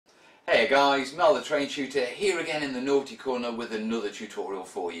Hey guys, Mel the Train Shooter here again in the naughty corner with another tutorial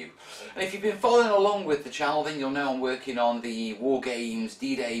for you. And if you've been following along with the channel, then you'll know I'm working on the Wargames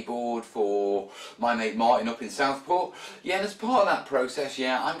D-Day board for my mate Martin up in Southport. Yeah, and as part of that process,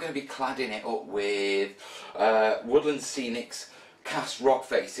 yeah, I'm going to be cladding it up with Woodland Scenics cast rock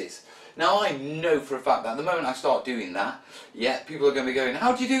faces. Now I know for a fact that the moment I start doing that, yeah, people are going to be going,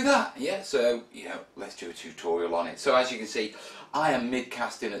 how do you do that? Yeah, so, you know, let's do a tutorial on it. So as you can see, I am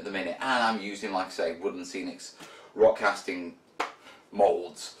mid-casting at the minute, and I'm using, like I say, Woodland Scenics rock casting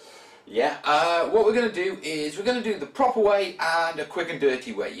moulds. Yeah, what we're going to do is we're going to do the proper way and a quick and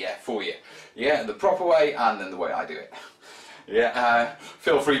dirty way, yeah, for you. Yeah, the proper way and then the way I do it. Yeah,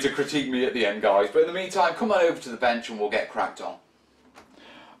 feel free to critique me at the end, guys, but in the meantime, come on over to the bench and we'll get cracked on.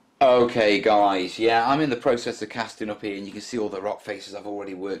 Okay guys, yeah, I'm in the process of casting up here, and you can see all the rock faces I've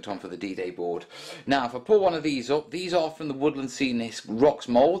already worked on for the D-Day board. Now if I pull one of these up, these are from the Woodland Scenics rocks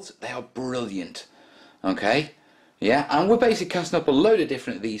moulds. They are brilliant, okay, yeah, and we're basically casting up a load of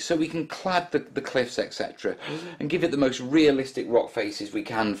different of these so we can clad the cliffs, etc., and give it the most realistic rock faces we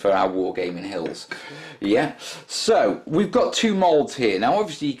can for our wargaming hills. Yeah, so we've got two moulds here. Now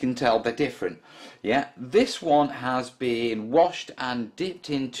obviously you can tell they're different. Yeah, this one has been washed and dipped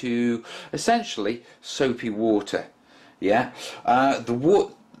into essentially soapy water. Yeah,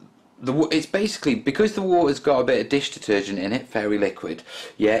 it's basically because the water's got a bit of dish detergent in it, fairy liquid.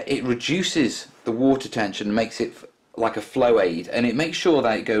 Yeah, it reduces the water tension and makes it like a flow aid, and it makes sure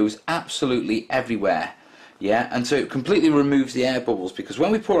that it goes absolutely everywhere. Yeah, and so it completely removes the air bubbles, because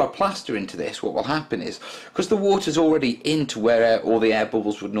when we pour our plaster into this, what will happen is, because the water's already into where all the air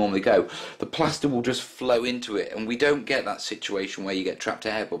bubbles would normally go, the plaster will just flow into it, and we don't get that situation where you get trapped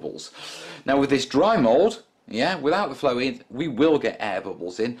air bubbles. Now with this dry mould, yeah, without the flow in, we will get air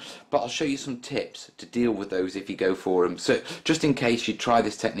bubbles in, but I'll show you some tips to deal with those if you go for them. So just in case you try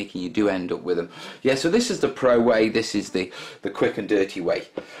this technique and you do end up with them. Yeah, so this is the pro way, this is the quick and dirty way.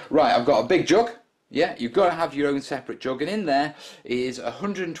 Right, I've got a big jug. Yeah, you've got to have your own separate jug, and in there is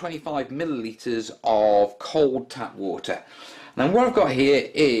 125 millilitres of cold tap water. Now what I've got here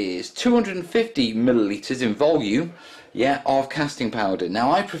is 250 millilitres in volume, yeah, of casting powder.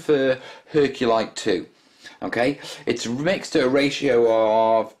 Now I prefer Herculite 2. Okay, it's mixed at a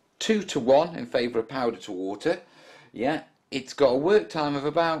ratio of 2 to 1 in favour of powder to water. Yeah, it's got a work time of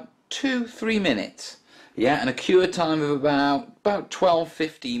about 2-3 minutes. Yeah, and a cure time of about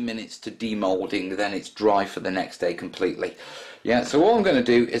 12-15 minutes to demoulding, then it's dry for the next day completely. Yeah, so what I'm going to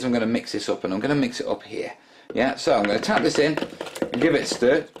do is I'm going to mix this up, and I'm going to mix it up here. Yeah, so I'm going to tap this in and give it a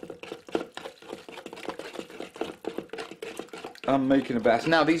stir. I'm making a mess.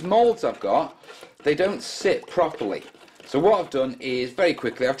 Now these moulds I've got, they don't sit properly. So what I've done is, very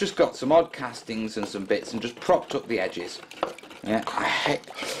quickly, I've just got some odd castings and some bits and just propped up the edges. Yeah,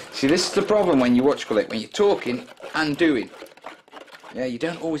 see, this is the problem when you watch it, when you're talking and doing. Yeah, you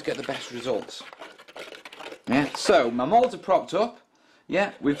don't always get the best results. Yeah, so my moulds are propped up.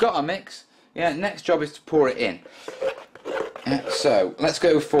 Yeah, we've got our mix. Yeah, next job is to pour it in. Yeah, so let's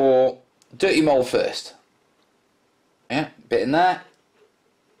go for dirty mould first. Yeah, bit in there.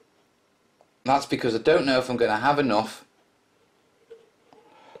 That's because I don't know if I'm going to have enough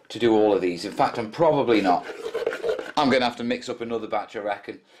to do all of these. In fact, I'm probably not. I'm going to have to mix up another batch, I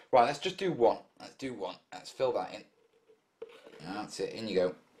reckon. Right, let's just do one. Let's do one. Let's fill that in. That's it. In you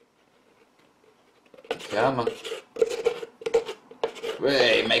go. Come on.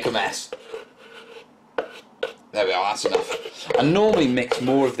 Hey, make a mess. There we are. That's enough. I normally mix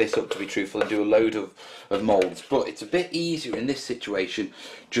more of this up, to be truthful, and do a load of moulds, but it's a bit easier in this situation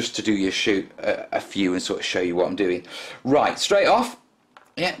just to do your shoot a few and sort of show you what I'm doing. Right, straight off.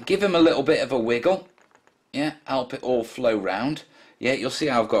 Yeah, give him a little bit of a wiggle. Yeah, help it all flow round. Yeah, you'll see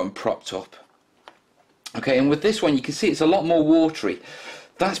how I've got them propped up. Okay, and with this one you can see it's a lot more watery.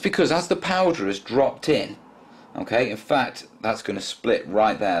 That's because as the powder has dropped in, okay, in fact that's going to split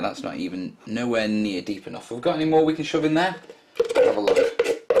right there. That's not even nowhere near deep enough. Have we got any more we can shove in there? Have a look.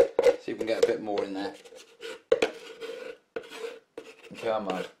 See if we can get a bit more in there. Come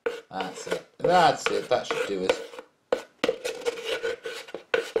on. That's it. That's it. That should do us.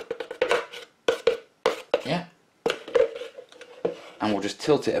 Yeah, and we'll just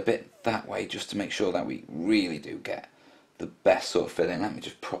tilt it a bit that way just to make sure that we really do get the best sort of filling. Let me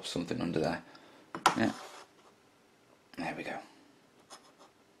just prop something under there. Yeah, there we go.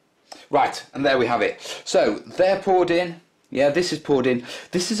 Right, and there we have it. So they're poured in. Yeah, this is poured in.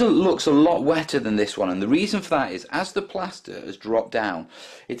 Looks a lot wetter than this one, and the reason for that is as the plaster has dropped down,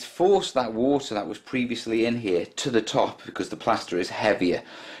 it's forced that water that was previously in here to the top because the plaster is heavier.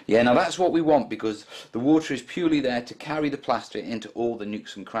 Yeah, now that's what we want because the water is purely there to carry the plaster into all the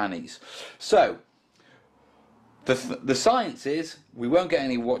nooks and crannies. So the science is we won't get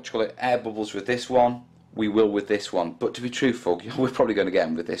any air bubbles with this one. We will with this one, but to be truthful, we're probably going to get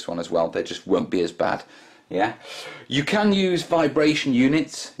them with this one as well. They just won't be as bad. Yeah, you can use vibration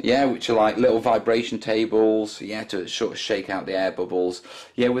units, yeah, which are like little vibration tables, yeah, to sort of shake out the air bubbles.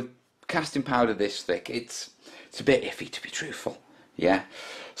 Yeah, with casting powder this thick, it's a bit iffy, to be truthful. Yeah,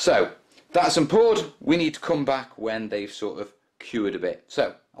 so that's them poured. We need to come back when they've sort of cured a bit.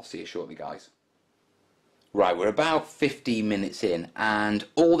 So I'll see you shortly, guys. Right, we're about 15 minutes in, and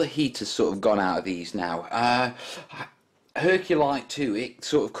all the heat has sort of gone out of these now. Herculite too, it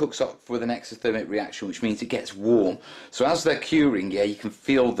sort of cooks up with an exothermic reaction, which means it gets warm. So as they're curing, yeah, you can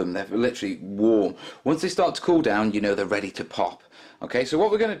feel them, they're literally warm. Once they start to cool down, you know they're ready to pop. Okay, so what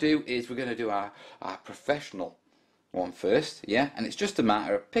we're going to do is we're going to do our professional one first, yeah, and it's just a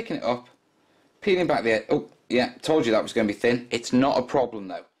matter of picking it up, peeling back the edge. Oh, yeah, told you that was going to be thin. It's not a problem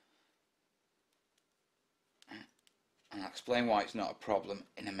though. And I'll explain why it's not a problem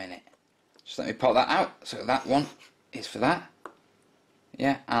in a minute. Just let me pop that out. So that one is for that.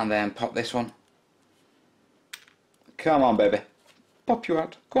 Yeah, and then pop this one. Come on, baby. Pop you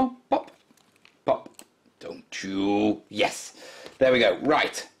out. Come on, pop. Pop. Don't you. Yes. There we go.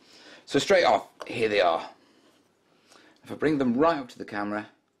 Right. So straight off, here they are. If I bring them right up to the camera.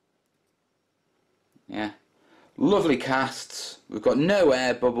 Yeah. Lovely casts. We've got no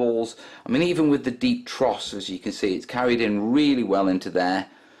air bubbles. I mean, even with the deep troughs, as you can see, it's carried in really well into there.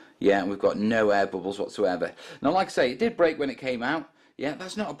 Yeah, and we've got no air bubbles whatsoever. Now, like I say, it did break when it came out. Yeah,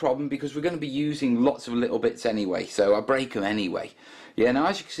 that's not a problem because we're going to be using lots of little bits anyway, so I break them anyway. Yeah, now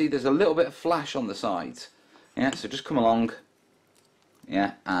as you can see, there's a little bit of flash on the sides. Yeah, so just come along.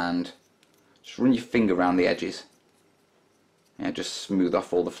 Yeah, and just run your finger around the edges. Yeah, just smooth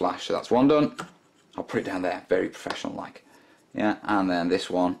off all the flash. So that's one done. I'll put it down there, very professional like. Yeah, and then this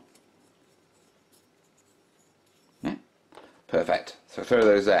one. Yeah, perfect. So throw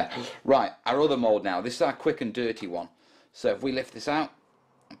those there. Right, our other mould now. This is our quick and dirty one. So if we lift this out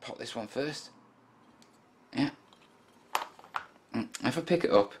and pop this one first. Yeah. If I pick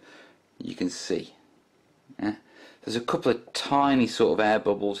it up, you can see. Yeah. There's a couple of tiny sort of air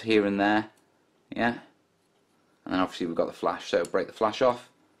bubbles here and there. Yeah. And then obviously we've got the flash, so break the flash off.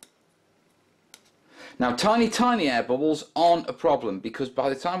 Now, tiny air bubbles aren't a problem because by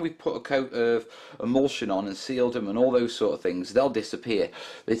the time we've put a coat of emulsion on and sealed them and all those sort of things, they'll disappear.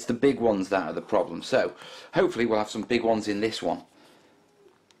 It's the big ones that are the problem. So, hopefully we'll have some big ones in this one.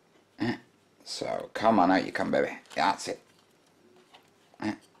 Yeah. So, come on, out you come, baby. That's it.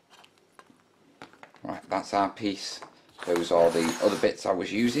 Yeah. Right, that's our piece. Those are the other bits I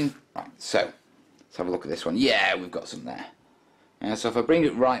was using. Right, so, let's have a look at this one. Yeah, we've got some there. Yeah, so if I bring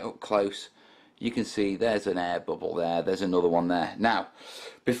it right up close, you can see there's an air bubble there, there's another one there. Now,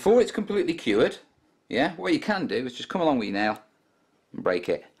 before it's completely cured, yeah, what you can do is just come along with your nail and break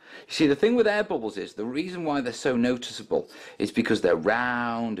it. You see, the thing with air bubbles is, the reason why they're so noticeable is because they're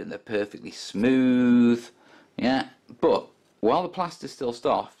round and they're perfectly smooth, yeah, but while the plaster's still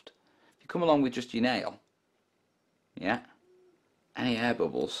soft, if you come along with just your nail, yeah, any air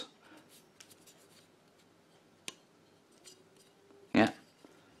bubbles, yeah,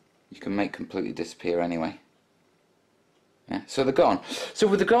 you can make completely disappear anyway. Yeah, so they're gone. So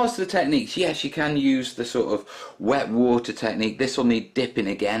with regards to the techniques, yes, you can use the sort of wet water technique. This will need dipping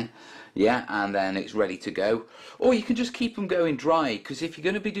again, yeah, and then it's ready to go. Or you can just keep them going dry, because if you're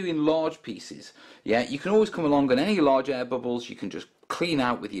going to be doing large pieces, yeah, you can always come along on any large air bubbles, you can just clean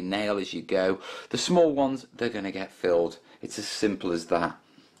out with your nail as you go. The small ones, they're going to get filled. It's as simple as that.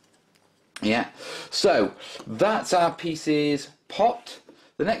 Yeah, so that's our pieces popped.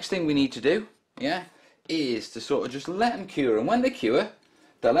 The next thing we need to do, yeah, is to sort of just let them cure, and when they cure,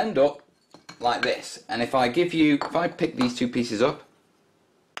 they'll end up like this. And if I pick these two pieces up,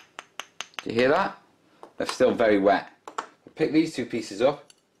 do you hear that? They're still very wet. Pick these two pieces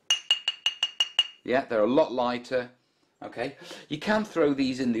up, yeah, they're a lot lighter. Okay, you can throw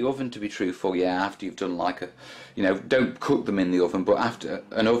these in the oven, to be truthful, yeah, after you've done like a, you know, don't cook them in the oven, but after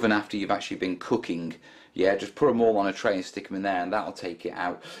an oven after you've actually been cooking, yeah, just put them all on a tray and stick them in there and that'll take it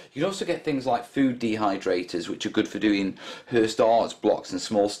out. You can also get things like food dehydrators, which are good for doing Hearst Arts blocks and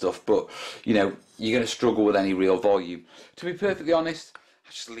small stuff, but, you know, you're going to struggle with any real volume. To be perfectly honest,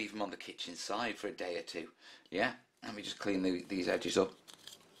 I just leave them on the kitchen side for a day or two, yeah, let me just clean these edges up,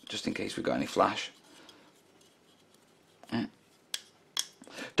 just in case we've got any flash.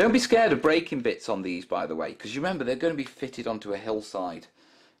 Don't be scared of breaking bits on these, by the way, because you remember they're going to be fitted onto a hillside.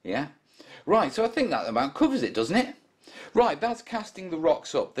 Yeah? Right, so I think that about covers it, doesn't it? Right, that's casting the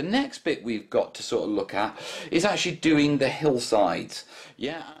rocks up. The next bit we've got to sort of look at is actually doing the hillsides.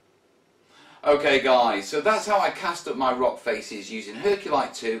 Yeah? Okay guys, so that's how I cast up my rock faces using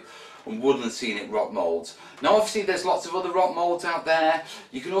Herculite 2 and Woodland Scenic rock moulds. Now obviously there's lots of other rock moulds out there.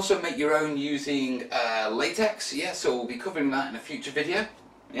 You can also make your own using latex, yeah, so we'll be covering that in a future video.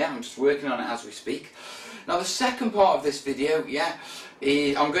 Yeah, I'm just working on it as we speak. Now the second part of this video, yeah,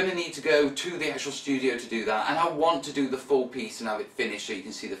 is I'm going to need to go to the actual studio to do that, and I want to do the full piece and have it finished so you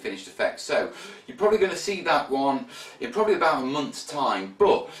can see the finished effects. So you're probably going to see that one in probably about a month's time.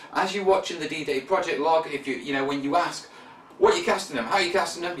 But as you're watching the D-Day project log, if you know, when you ask what you're casting them, how you're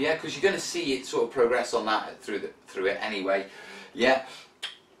casting them, yeah, because you're going to see it sort of progress on that through it anyway. Yeah,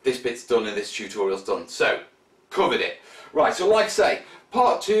 this bit's done and this tutorial's done. So covered it. Right, so like I say,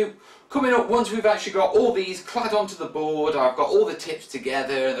 part 2 coming up once we've actually got all these clad onto the board. I've got all the tips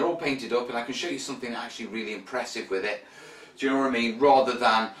together and they're all painted up, and I can show you something actually really impressive with it. Do you know what I mean? Rather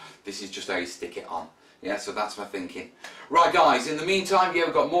than this is just how you stick it on. Yeah, so that's my thinking. Right guys, in the meantime, yeah,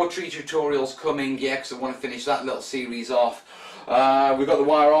 we've got more tree tutorials coming, yeah, because I want to finish that little series off. We've got the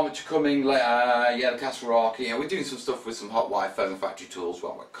wire armature coming, yeah, the cast rock, yeah, we're doing some stuff with some hot wire foam factory tools,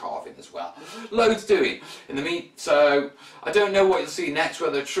 well, we're carving as well. Loads doing. So, I don't know what you'll see next,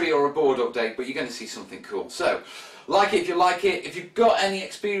 whether a tree or a board update, but you're going to see something cool. So, like it if you like it. If you've got any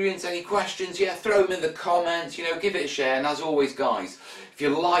experience, any questions, yeah, throw them in the comments, you know, give it a share. And as always, guys, if you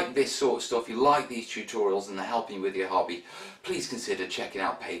like this sort of stuff, you like these tutorials and they're helping you with your hobby, please consider checking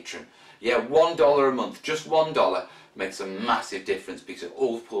out Patreon. Yeah, $1 a month, just $1, makes a massive difference because it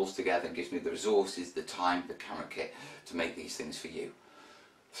all pulls together and gives me the resources, the time, the camera kit to make these things for you.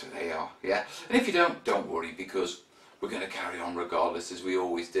 So there you are, yeah. And if you don't worry, because we're going to carry on regardless, as we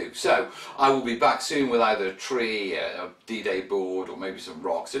always do. So I will be back soon with either a tree, a D-Day board, or maybe some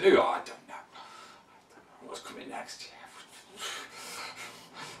rocks. And I don't know what's coming next.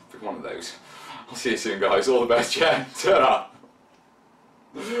 Pick one of those. I'll see you soon, guys. All the best, yeah. Ta-ra.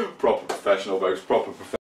 Proper professional, folks. Proper professional.